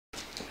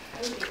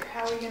Oh dear,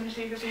 how are we going to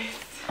do this?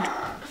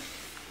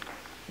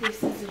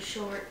 This is a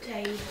short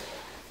table.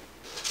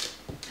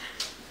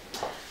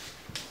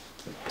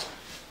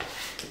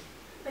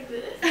 Like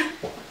this.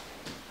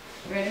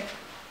 Ready?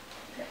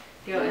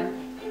 Go in.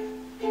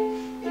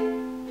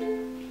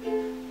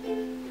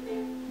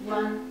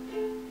 1,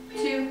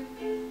 2,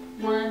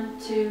 1,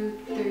 2,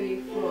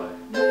 3, 4.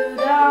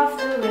 Rudolph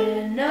the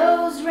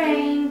red-nosed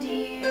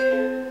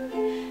reindeer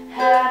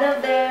had a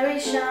very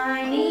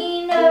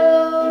shiny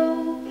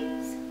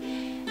nose,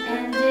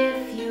 and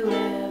if you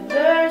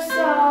ever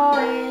saw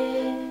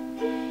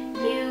it,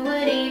 you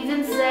would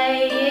even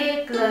say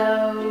it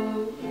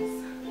glows.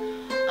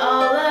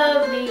 All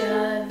of the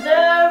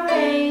other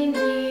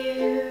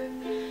reindeer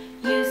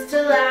used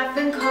to laugh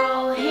and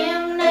call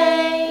him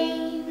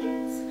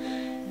names.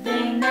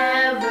 They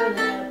never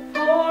let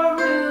poor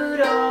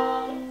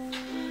Rudolph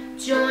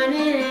join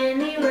in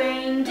any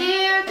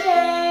reindeer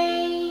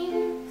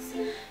games.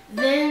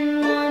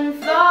 Then one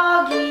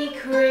foggy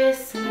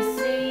Christmas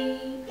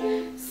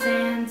Eve,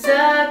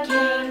 Santa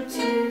came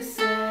to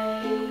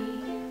say,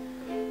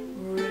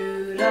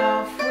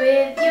 Rudolph,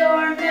 with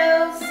your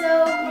nose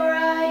so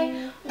bright,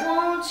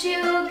 won't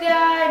you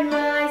guide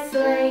my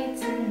sleigh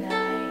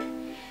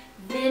tonight?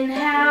 Then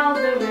how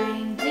the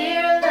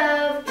reindeer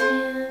loved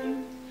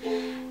him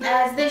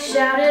as they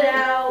shouted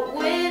out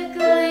with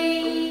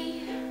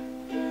glee,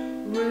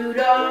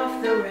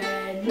 Rudolph the red